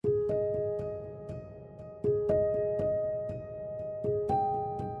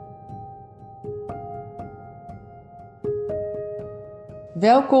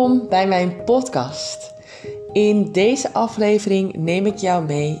Welkom bij mijn podcast. In deze aflevering neem ik jou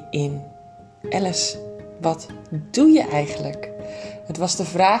mee in Alice, wat doe je eigenlijk? Het was de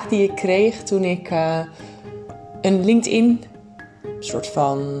vraag die ik kreeg toen ik een LinkedIn soort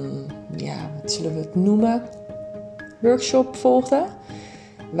van, wat zullen we het noemen, workshop volgde.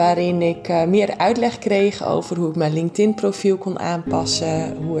 Waarin ik meer uitleg kreeg over hoe ik mijn LinkedIn profiel kon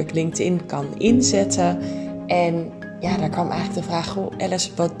aanpassen, hoe ik LinkedIn kan inzetten. En ja, daar kwam eigenlijk de vraag,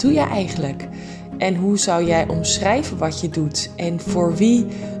 Alice, wat doe je eigenlijk? En hoe zou jij omschrijven wat je doet? En voor wie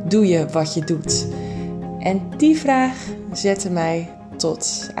doe je wat je doet? En die vraag zette mij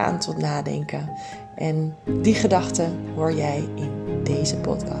tot nadenken. En die gedachten hoor jij in deze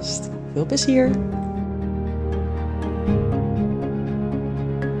podcast. Veel plezier!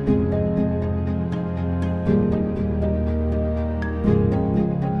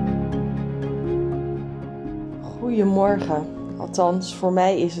 Goedemorgen, althans voor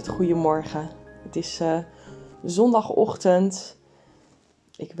mij is het goedemorgen. Het is zondagochtend.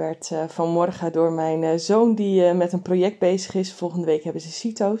 Ik werd vanmorgen door mijn zoon die met een project bezig is. Volgende week hebben ze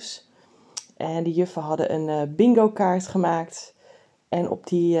CITO's. En de juffen hadden een bingo kaart gemaakt. En op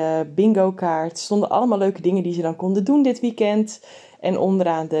die bingo kaart stonden allemaal leuke dingen die ze dan konden doen dit weekend. En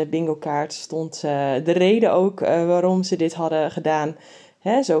onderaan de bingo kaart stond de reden ook waarom ze dit hadden gedaan.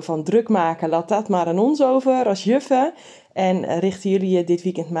 Zo van druk maken, laat dat maar aan ons over als juffen. En richten jullie je dit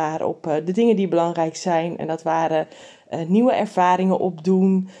weekend maar op de dingen die belangrijk zijn. En dat waren nieuwe ervaringen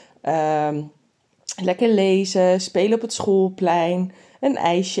opdoen, lekker lezen, spelen op het schoolplein, een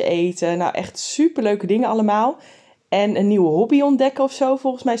ijsje eten. Nou, echt superleuke dingen allemaal. En een nieuwe hobby ontdekken of zo,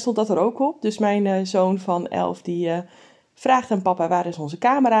 volgens mij stond dat er ook op. Dus mijn zoon van 11 die vraagt aan papa, waar is onze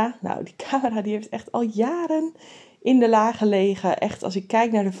camera? Nou, die camera die heeft echt al jaren in de la gelegen. Echt, als ik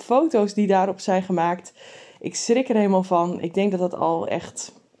kijk naar de foto's die daarop zijn gemaakt, ik schrik er helemaal van. Ik denk dat dat al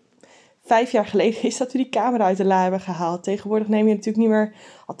echt 5 jaar geleden is dat we die camera uit de la hebben gehaald. Tegenwoordig neem je natuurlijk niet meer,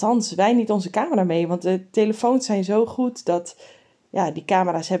 althans wij niet onze camera mee. Want de telefoons zijn zo goed dat, ja, die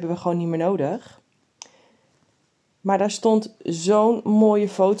camera's hebben we gewoon niet meer nodig. Maar daar stond zo'n mooie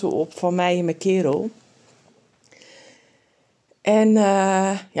foto op van mij en mijn kerel. En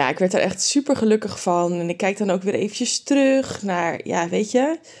ik werd er echt super gelukkig van. En ik kijk dan ook weer eventjes terug naar, weet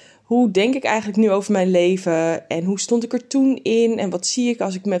je, hoe denk ik eigenlijk nu over mijn leven? En hoe stond ik er toen in? En wat zie ik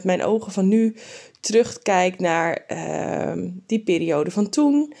als ik met mijn ogen van nu terugkijk naar die periode van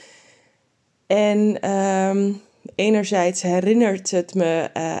toen? En enerzijds herinnert het me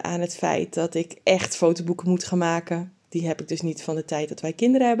aan het feit dat ik echt fotoboeken moet gaan maken. Die heb ik dus niet van de tijd dat wij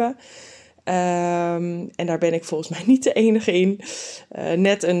kinderen hebben. En daar ben ik volgens mij niet de enige in.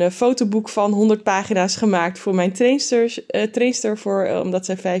 Net een fotoboek van 100 pagina's gemaakt voor mijn trainster. Omdat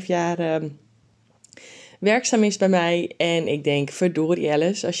zij 5 jaar werkzaam is bij mij. En ik denk, verdorie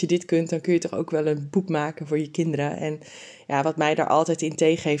Alice, als je dit kunt, dan kun je toch ook wel een boek maken voor je kinderen. En ja, wat mij daar altijd in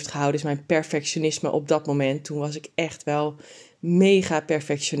tegen heeft gehouden is mijn perfectionisme op dat moment. Toen was ik echt wel mega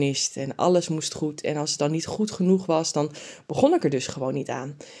perfectionist en alles moest goed. En als het dan niet goed genoeg was, dan begon ik er dus gewoon niet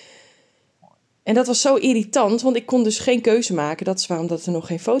aan. En dat was zo irritant, want ik kon dus geen keuze maken. Dat is waarom dat er nog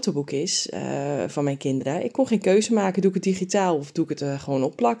geen fotoboek is van mijn kinderen. Ik kon geen keuze maken, doe ik het digitaal of doe ik het gewoon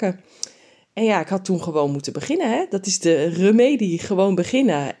opplakken. En ja, ik had toen gewoon moeten beginnen. Hè? Dat is de remedie, gewoon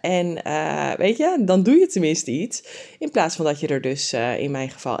beginnen. En weet je, dan doe je tenminste iets. In plaats van dat je er dus in mijn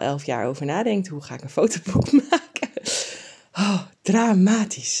geval 11 jaar over nadenkt. Hoe ga ik een fotoboek maken? Oh,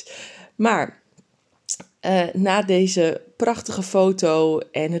 dramatisch. Maar na deze prachtige foto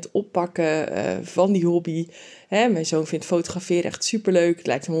en het oppakken van die hobby. Mijn zoon vindt fotograferen echt superleuk. Het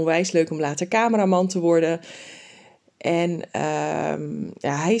lijkt hem onwijs leuk om later cameraman te worden. En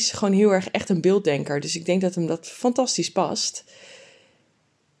hij is gewoon heel erg echt een beelddenker. Dus ik denk dat hem dat fantastisch past.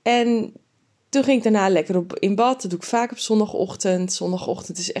 En toen ging ik daarna lekker in bad. Dat doe ik vaak op zondagochtend.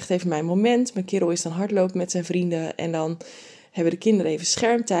 Zondagochtend is echt even mijn moment. Mijn kerel is dan hardlopen met zijn vrienden. En dan hebben de kinderen even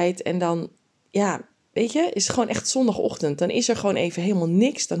schermtijd. En dan, weet je, is het gewoon echt zondagochtend. Dan is er gewoon even helemaal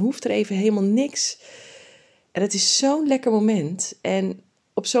niks. Dan hoeft er even helemaal niks. En het is zo'n lekker moment. En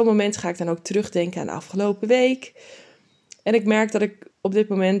op zo'n moment ga ik dan ook terugdenken aan de afgelopen week. En ik merk dat ik op dit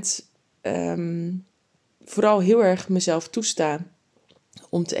moment vooral heel erg mezelf toesta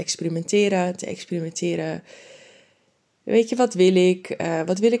om te experimenteren. Weet je, wat wil ik?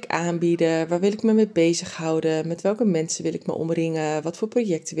 Wat wil ik aanbieden? Waar wil ik me mee bezighouden? Met welke mensen wil ik me omringen? Wat voor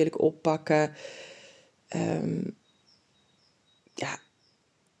projecten wil ik oppakken?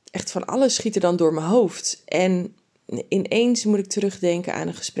 Echt van alles schiet er dan door mijn hoofd. En ineens moet ik terugdenken aan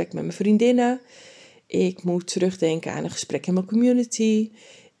een gesprek met mijn vriendinnen. Ik moet terugdenken aan een gesprek in mijn community.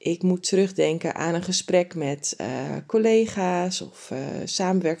 ik moet terugdenken aan een gesprek met collega's of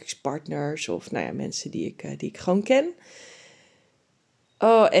samenwerkingspartners of nou ja, mensen die ik gewoon ken.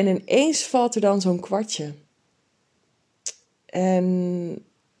 Oh, en ineens valt er dan zo'n kwartje. En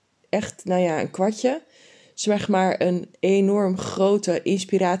echt, nou ja, een kwartje. Zeg maar een enorm grote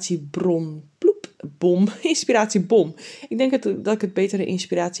inspiratiebron. Bom, inspiratiebom. Ik denk dat ik het beter een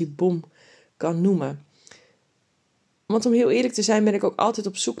inspiratiebom kan noemen. Want om heel eerlijk te zijn ben ik ook altijd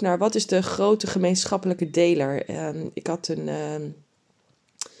op zoek naar wat is de grote gemeenschappelijke deler. Ik had een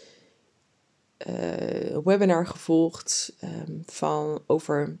webinar gevolgd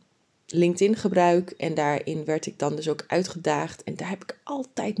over LinkedIn gebruik. En daarin werd ik dan dus ook uitgedaagd. En daar heb ik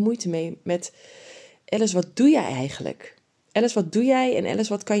altijd moeite mee met... Alice, wat doe jij eigenlijk? Alice, wat doe jij? En Alice,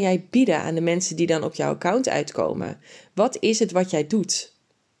 wat kan jij bieden aan de mensen die dan op jouw account uitkomen? Wat is het wat jij doet?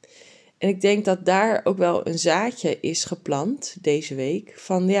 En ik denk dat daar ook wel een zaadje is geplant deze week.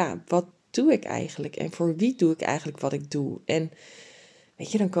 Van ja, wat doe ik eigenlijk? En voor wie doe ik eigenlijk wat ik doe? En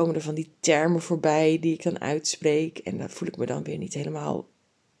weet je, dan komen er van die termen voorbij die ik dan uitspreek. En daar voel ik me dan weer niet helemaal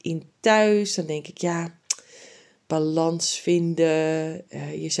in thuis. Dan denk ik, ja, balans vinden,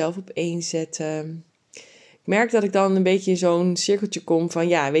 jezelf op één zetten. Ik merk dat ik dan een beetje in zo'n cirkeltje kom van,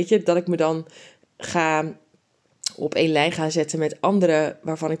 ja, weet je, dat ik me dan ga op één lijn gaan zetten met anderen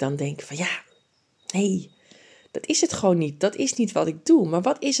waarvan ik dan denk van, ja, nee, dat is het gewoon niet. Dat is niet wat ik doe. Maar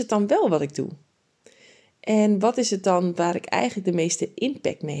wat is het dan wel wat ik doe? En wat is het dan waar ik eigenlijk de meeste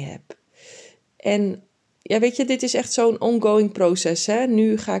impact mee heb? En ja, weet je, dit is echt zo'n ongoing proces. Hè?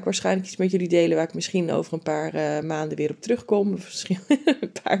 Nu ga ik waarschijnlijk iets met jullie delen waar ik misschien over een paar maanden weer op terugkom. Of misschien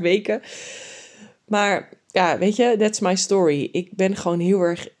een paar weken. Maar ja, weet je, that's my story. Ik ben gewoon heel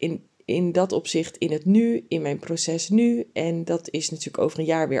erg in dat opzicht in het nu, in mijn proces nu. En dat is natuurlijk over een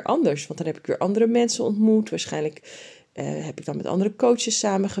jaar weer anders. Want dan heb ik weer andere mensen ontmoet. Waarschijnlijk heb ik dan met andere coaches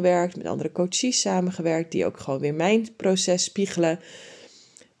samengewerkt, met andere coaches samengewerkt, die ook gewoon weer mijn proces spiegelen.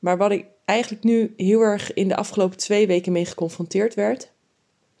 Maar wat ik eigenlijk nu heel erg in de afgelopen 2 weken mee geconfronteerd werd,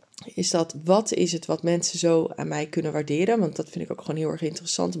 is dat wat is het wat mensen zo aan mij kunnen waarderen? Want dat vind ik ook gewoon heel erg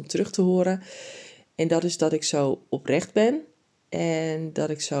interessant om terug te horen. En dat is dat ik zo oprecht ben en dat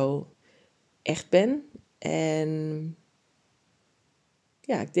ik zo echt ben. En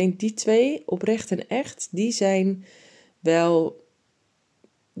ja, ik denk die 2, oprecht en echt, die zijn wel,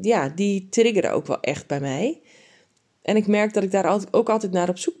 ja, die triggeren ook wel echt bij mij. En ik merk dat ik daar ook altijd naar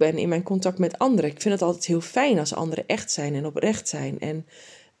op zoek ben in mijn contact met anderen. Ik vind het altijd heel fijn als anderen echt zijn en oprecht zijn. En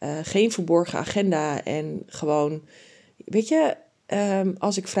geen verborgen agenda. En gewoon, weet je,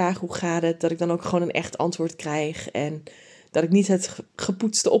 als ik vraag hoe gaat het, dat ik dan ook gewoon een echt antwoord krijg. En dat ik niet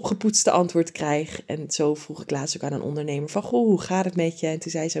het opgepoetste antwoord krijg. En zo vroeg ik laatst ook aan een ondernemer van, goh, hoe gaat het met je? En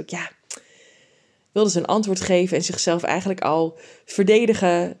toen zei ze ook, ja, wilde ze een antwoord geven en zichzelf eigenlijk al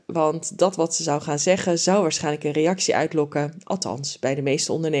verdedigen. Want dat wat ze zou gaan zeggen, zou waarschijnlijk een reactie uitlokken. Althans, bij de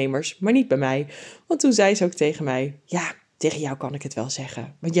meeste ondernemers, maar niet bij mij. Want toen zei ze ook tegen mij, ja, tegen jou kan ik het wel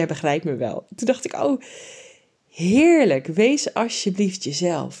zeggen. Want jij begrijpt me wel. Toen dacht ik, oh, heerlijk. Wees alsjeblieft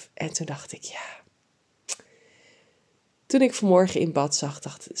jezelf. En toen dacht ik, ja. Toen ik vanmorgen in bad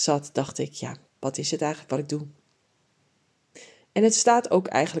dacht ik, ja, wat is het eigenlijk wat ik doe? En het staat ook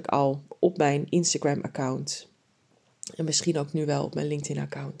eigenlijk al op mijn Instagram-account. En misschien ook nu wel op mijn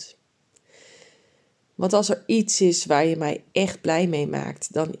LinkedIn-account. Want als er iets is waar je mij echt blij mee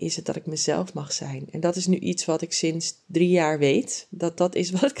maakt, dan is het dat ik mezelf mag zijn. En dat is nu iets wat ik sinds 3 jaar weet. Dat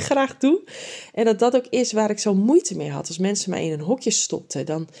is wat ik graag doe. En dat ook is waar ik zo moeite mee had. Als mensen mij in een hokje stopten,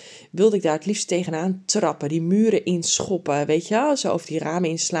 dan wilde ik daar het liefst tegenaan trappen. Die muren inschoppen, weet je wel? Zo over die ramen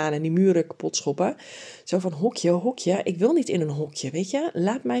inslaan en die muren kapot schoppen. Zo van hokje, ik wil niet in een hokje, weet je?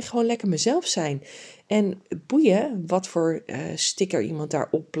 Laat mij gewoon lekker mezelf zijn. En boeien wat voor sticker iemand daar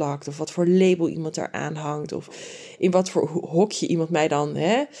opplakt, of wat voor label iemand daar aanhangt, of in wat voor hokje iemand mij dan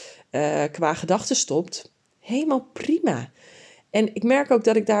qua gedachten stopt. Helemaal prima. En ik merk ook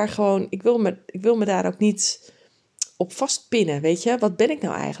dat ik daar gewoon, ik wil me daar ook niet op vastpinnen, weet je. Wat ben ik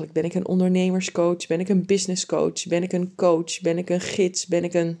nou eigenlijk? Ben ik een ondernemerscoach? Ben ik een businesscoach? Ben ik een coach? Ben ik een gids? Ben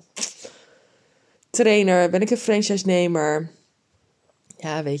ik een trainer? Ben ik een franchise-nemer?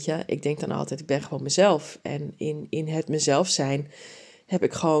 Ja, weet je, ik denk dan altijd, ik ben gewoon mezelf. En in het mezelf zijn heb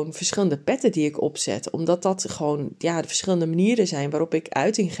ik gewoon verschillende petten die ik opzet. Omdat dat gewoon, ja, de verschillende manieren zijn waarop ik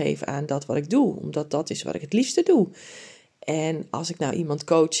uiting geef aan dat wat ik doe. Omdat dat is wat ik het liefste doe. En als ik nou iemand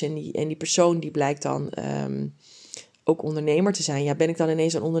coach en die persoon die blijkt dan ook ondernemer te zijn. Ja, ben ik dan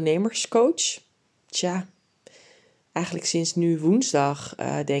ineens een ondernemerscoach? Tja, eigenlijk sinds nu woensdag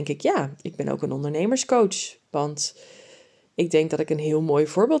denk ik, ja, ik ben ook een ondernemerscoach. Want ik denk dat ik een heel mooi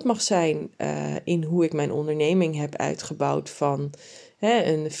voorbeeld mag zijn in hoe ik mijn onderneming heb uitgebouwd van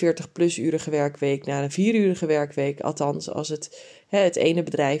een 40-plus-urige werkweek naar een 4-urige werkweek. Althans, als het ene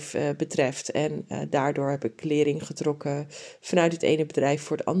bedrijf betreft. En daardoor heb ik lering getrokken vanuit het ene bedrijf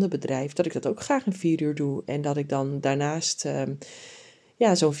voor het andere bedrijf. Dat ik dat ook graag in 4 uur doe. En dat ik dan daarnaast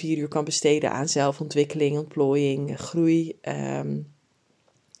zo'n 4 uur kan besteden aan zelfontwikkeling, ontplooiing, groei.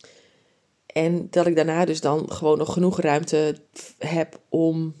 En dat ik daarna dus dan gewoon nog genoeg ruimte heb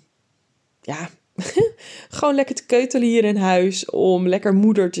om gewoon lekker te keutelen hier in huis. Om lekker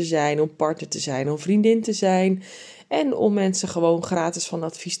moeder te zijn, om partner te zijn, om vriendin te zijn. En om mensen gewoon gratis van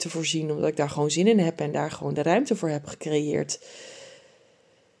advies te voorzien. Omdat ik daar gewoon zin in heb en daar gewoon de ruimte voor heb gecreëerd.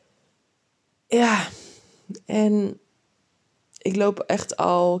 Ja, en ik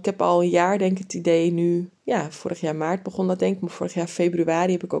heb al een jaar denk ik het idee nu. Ja, vorig jaar maart begon dat denk ik. Maar vorig jaar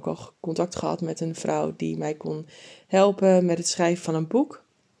februari heb ik ook al contact gehad met een vrouw die mij kon helpen met het schrijven van een boek.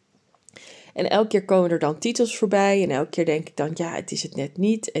 En elke keer komen er dan titels voorbij. En elke keer denk ik dan, ja, het is het net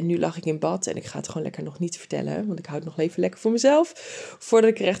niet. En nu lag ik in bad en ik ga het gewoon lekker nog niet vertellen. Want ik hou het nog even lekker voor mezelf. Voordat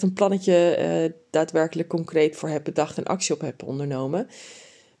ik er echt een plannetje daadwerkelijk concreet voor heb bedacht en actie op heb ondernomen.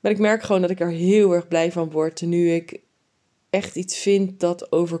 Maar ik merk gewoon dat ik er heel erg blij van word. Nu ik echt iets vind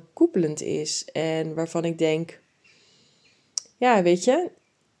dat overkoepelend is. En waarvan ik denk, ja, weet je,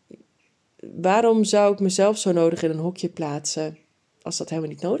 waarom zou ik mezelf zo nodig in een hokje plaatsen als dat helemaal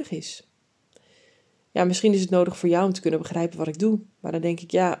niet nodig is? Ja, misschien is het nodig voor jou om te kunnen begrijpen wat ik doe. Maar dan denk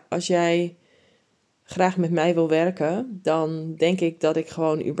ik, ja, als jij graag met mij wil werken, dan denk ik dat ik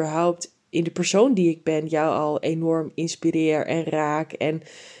gewoon überhaupt in de persoon die ik ben jou al enorm inspireer en raak en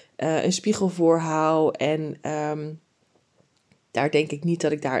een spiegel voor hou. En daar denk ik niet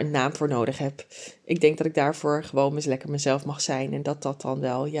dat ik daar een naam voor nodig heb. Ik denk dat ik daarvoor gewoon eens lekker mezelf mag zijn en dat dat dan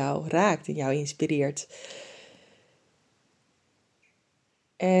wel jou raakt en jou inspireert.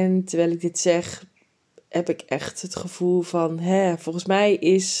 En terwijl ik dit zeg, heb ik echt het gevoel van, volgens mij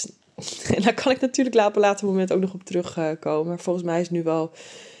is, en daar kan ik natuurlijk op een later moment ook nog op terugkomen, maar volgens mij is nu wel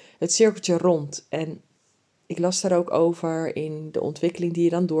het cirkeltje rond. En ik las daar ook over in de ontwikkeling die je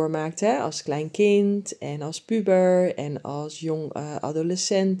dan doormaakt, als klein kind en als puber en als jong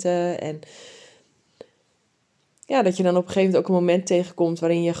adolescente. En ja, dat je dan op een gegeven moment ook een moment tegenkomt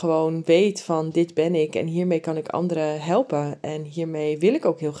waarin je gewoon weet van dit ben ik en hiermee kan ik anderen helpen. En hiermee wil ik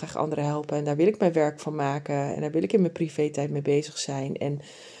ook heel graag anderen helpen en daar wil ik mijn werk van maken en daar wil ik in mijn privé-tijd mee bezig zijn. En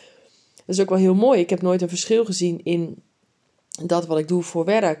dat is ook wel heel mooi. Ik heb nooit een verschil gezien in dat wat ik doe voor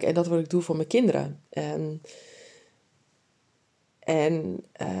werk en dat wat ik doe voor mijn kinderen.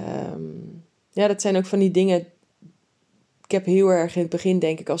 Dat zijn ook van die dingen. Ik heb heel erg in het begin,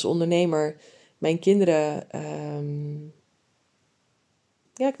 denk ik, als ondernemer mijn kinderen.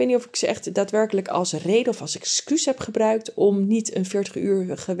 Ik weet niet of ik ze echt daadwerkelijk als reden of als excuus heb gebruikt om niet een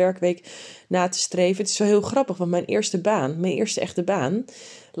 40-urige werkweek na te streven. Het is wel heel grappig, want mijn eerste echte baan,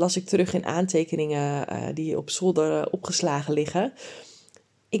 las ik terug in aantekeningen die op zolder opgeslagen liggen.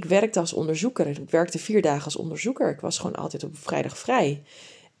 Ik werkte als onderzoeker. Ik werkte 4 dagen als onderzoeker. Ik was gewoon altijd op vrijdag vrij.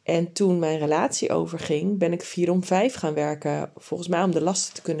 En toen mijn relatie overging, ben ik 4 om 5 gaan werken. Volgens mij om de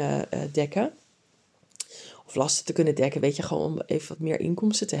lasten te kunnen dekken. Of lasten te kunnen dekken, weet je, gewoon om even wat meer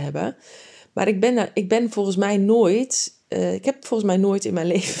inkomsten te hebben. Maar ik ben volgens mij nooit... ik heb volgens mij nooit in mijn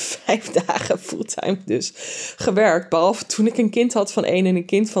leven 5 dagen fulltime dus gewerkt. Behalve toen ik een kind had van 1 en een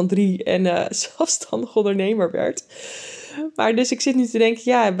kind van 3 en zelfstandig ondernemer werd. Maar dus ik zit nu te denken,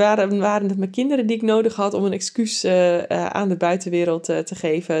 ja, waren het mijn kinderen die ik nodig had om een excuus aan de buitenwereld te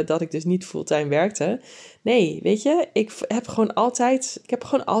geven dat ik dus niet fulltime werkte? Nee, weet je, ik heb gewoon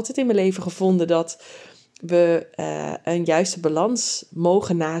altijd in mijn leven gevonden dat we een juiste balans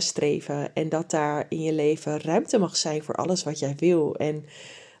mogen nastreven en dat daar in je leven ruimte mag zijn voor alles wat jij wil. En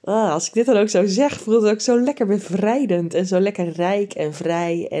als ik dit dan ook zo zeg, voelt het ook zo lekker bevrijdend en zo lekker rijk en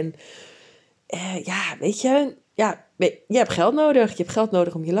vrij. En weet je, je hebt geld nodig. Je hebt geld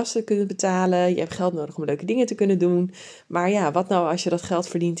nodig om je lasten te kunnen betalen. Je hebt geld nodig om leuke dingen te kunnen doen. Maar ja, wat nou als je dat geld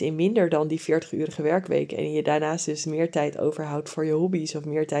verdient in minder dan die 40-urige werkweek en je daarnaast dus meer tijd overhoudt voor je hobby's of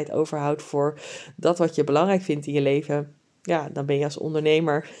meer tijd overhoudt voor dat wat je belangrijk vindt in je leven? Ja, dan ben je als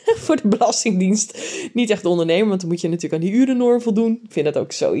ondernemer voor de Belastingdienst niet echt ondernemer, want dan moet je natuurlijk aan die urennorm voldoen. Ik vind dat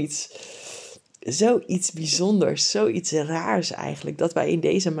ook zoiets bijzonders, zoiets raars eigenlijk, dat wij in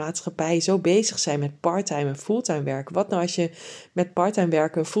deze maatschappij zo bezig zijn met parttime en fulltime werken. Wat nou als je met parttime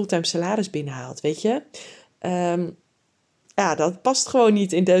werken een fulltime salaris binnenhaalt, weet je? Dat past gewoon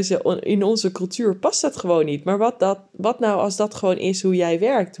niet in onze cultuur, past dat gewoon niet. Maar wat nou als dat gewoon is hoe jij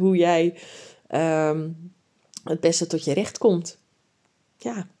werkt, hoe jij het beste tot je recht komt?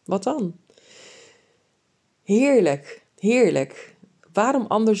 Ja, wat dan? Heerlijk, heerlijk. Waarom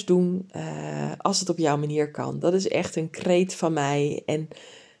anders doen als het op jouw manier kan. Dat is echt een kreet van mij. En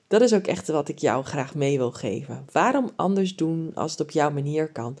dat is ook echt wat ik jou graag mee wil geven. Waarom anders doen als het op jouw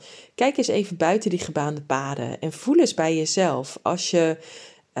manier kan? Kijk eens even buiten die gebaande paden. En voel eens bij jezelf als je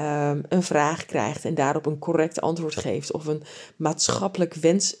een vraag krijgt en daarop een correct antwoord geeft. Of een maatschappelijk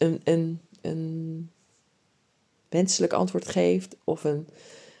een wenselijk antwoord geeft. Of een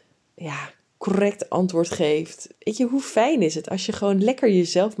correct antwoord geeft. Weet je, hoe fijn is het als je gewoon lekker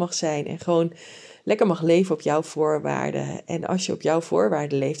jezelf mag zijn. En gewoon lekker mag leven op jouw voorwaarden. En als je op jouw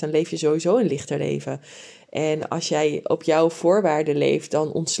voorwaarden leeft, dan leef je sowieso een lichter leven. En als jij op jouw voorwaarden leeft,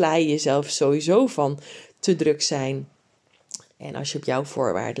 dan ontsla je jezelf sowieso van te druk zijn. En als je op jouw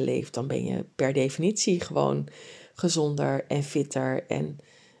voorwaarden leeft, dan ben je per definitie gewoon gezonder en fitter. En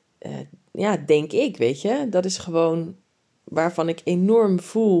denk ik, weet je, dat is gewoon waarvan ik enorm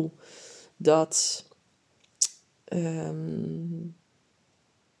voel dat...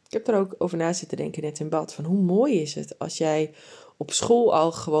 ik heb er ook over na zitten denken net in bad. Van hoe mooi is het als jij op school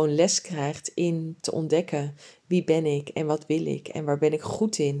al gewoon les krijgt in te ontdekken. Wie ben ik en wat wil ik en waar ben ik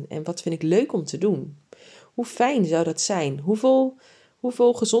goed in en wat vind ik leuk om te doen. Hoe fijn zou dat zijn?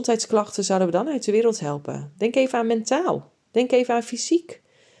 Hoeveel gezondheidsklachten zouden we dan uit de wereld helpen? Denk even aan mentaal. Denk even aan fysiek.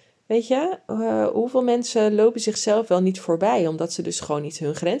 Weet je, hoeveel mensen lopen zichzelf wel niet voorbij, omdat ze dus gewoon niet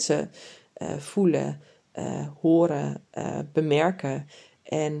hun grenzen voelen, horen, bemerken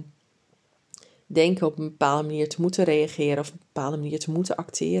en denken op een bepaalde manier te moeten reageren of op een bepaalde manier te moeten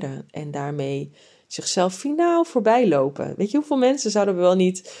acteren en daarmee zichzelf finaal voorbij lopen. Weet je, hoeveel mensen zouden we wel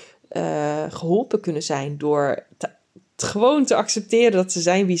niet geholpen kunnen zijn door gewoon te accepteren dat ze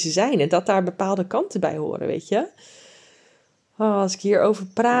zijn wie ze zijn en dat daar bepaalde kanten bij horen, weet je. Als ik hierover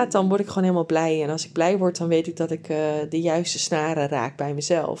praat, dan word ik gewoon helemaal blij. En als ik blij word, dan weet ik dat ik de juiste snaren raak bij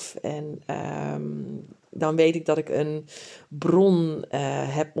mezelf. En dan weet ik dat ik een bron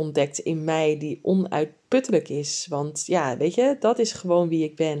heb ontdekt in mij die onuitputtelijk is. Want ja, weet je, dat is gewoon wie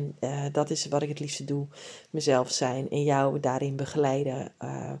ik ben. Dat is wat ik het liefste doe. Mezelf zijn en jou daarin begeleiden.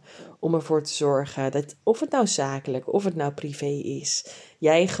 Om ervoor te zorgen dat, of het nou zakelijk, of het nou privé is,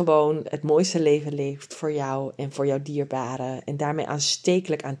 jij gewoon het mooiste leven leeft voor jou en voor jouw dierbaren. En daarmee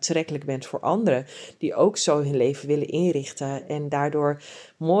aanstekelijk aantrekkelijk bent voor anderen die ook zo hun leven willen inrichten. En daardoor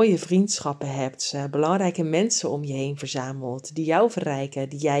mooie vriendschappen hebt, belangrijke mensen om je heen verzamelt, die jou verrijken,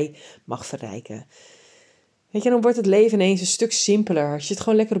 die jij mag verrijken. Weet je, dan wordt het leven ineens een stuk simpeler als je het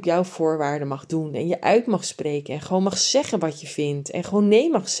gewoon lekker op jouw voorwaarden mag doen. En je uit mag spreken en gewoon mag zeggen wat je vindt. En gewoon nee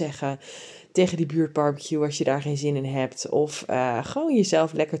mag zeggen tegen die buurtbarbecue als je daar geen zin in hebt. Of gewoon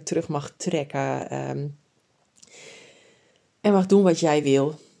jezelf lekker terug mag trekken. En mag doen wat jij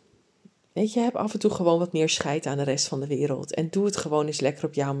wil. Weet je, heb af en toe gewoon wat meer scheid aan de rest van de wereld. En doe het gewoon eens lekker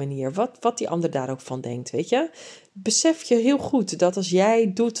op jouw manier. Wat die ander daar ook van denkt, weet je. Besef je heel goed dat als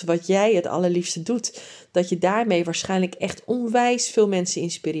jij doet wat jij het allerliefste doet, dat je daarmee waarschijnlijk echt onwijs veel mensen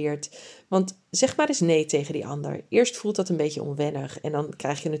inspireert. Want zeg maar eens nee tegen die ander. Eerst voelt dat een beetje onwennig. En dan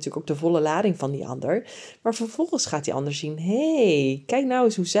krijg je natuurlijk ook de volle lading van die ander. Maar vervolgens gaat die ander zien, hey, kijk nou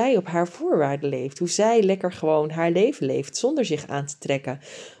eens hoe zij op haar voorwaarden leeft. Hoe zij lekker gewoon haar leven leeft zonder zich aan te trekken.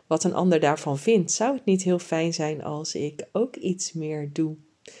 Wat een ander daarvan vindt. Zou het niet heel fijn zijn als ik ook iets meer doe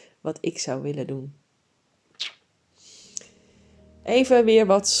wat ik zou willen doen? Even weer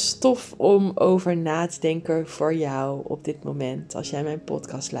wat stof om over na te denken voor jou op dit moment als jij mijn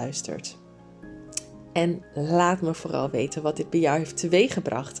podcast luistert. En laat me vooral weten wat dit bij jou heeft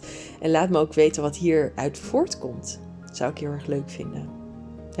teweeggebracht. En laat me ook weten wat hieruit voortkomt. Dat zou ik heel erg leuk vinden.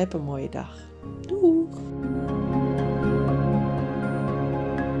 Heb een mooie dag. Doeg!